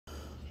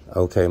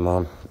Okay,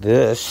 Mom.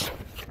 This,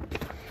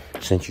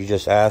 since you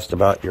just asked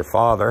about your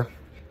father,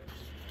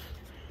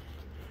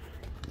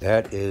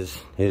 that is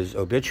his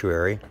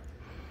obituary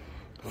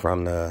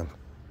from the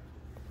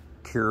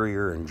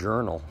Courier and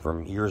Journal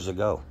from years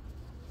ago.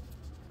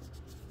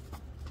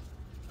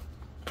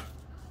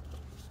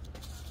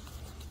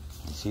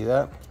 You see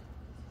that?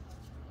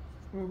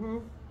 Mm-hmm.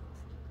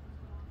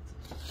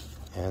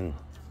 And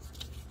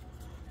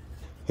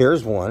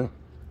here's one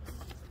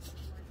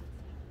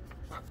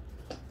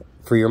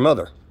for your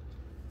mother.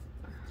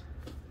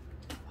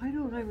 Why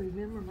don't I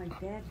remember my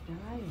dad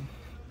dying?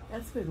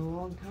 That's been a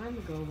long time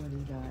ago when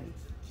he died.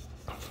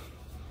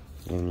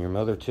 And your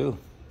mother too.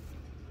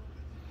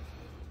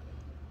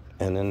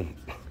 And then,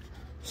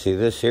 see,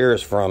 this here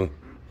is from,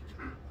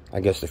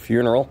 I guess, the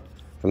funeral,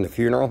 from the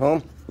funeral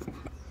home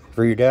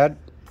for your dad.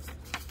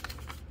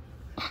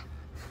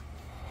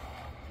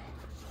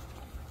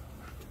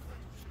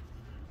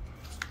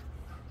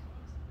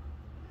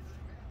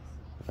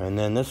 And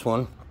then this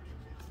one.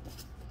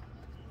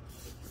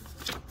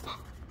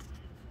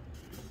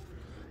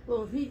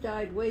 Well, if he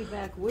died way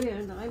back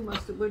when, I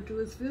must have went to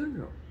his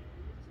funeral.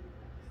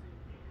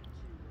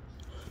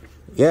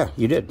 Yeah,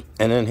 you did.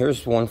 And then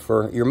here's one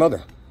for your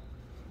mother.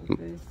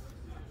 Okay.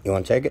 You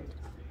want to take it?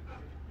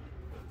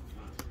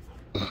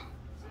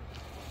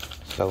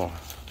 So,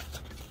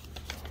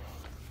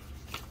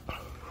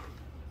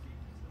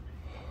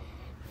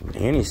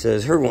 Annie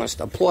says, who wants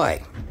to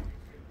play?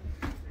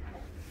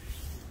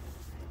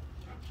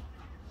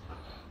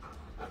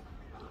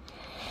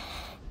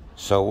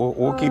 So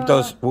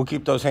we'll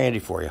keep those handy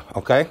for you,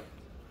 okay?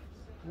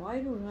 Why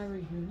don't I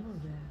remember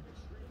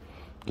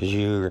that? Because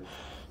you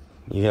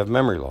have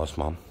memory loss,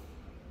 Mom.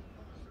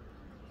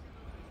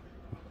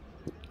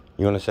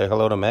 You want to say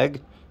hello to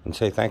Meg and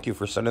say thank you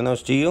for sending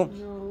those to you?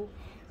 No.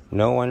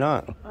 No, why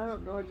not? I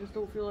don't know. I just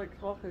don't feel like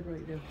talking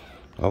right now.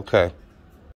 Okay.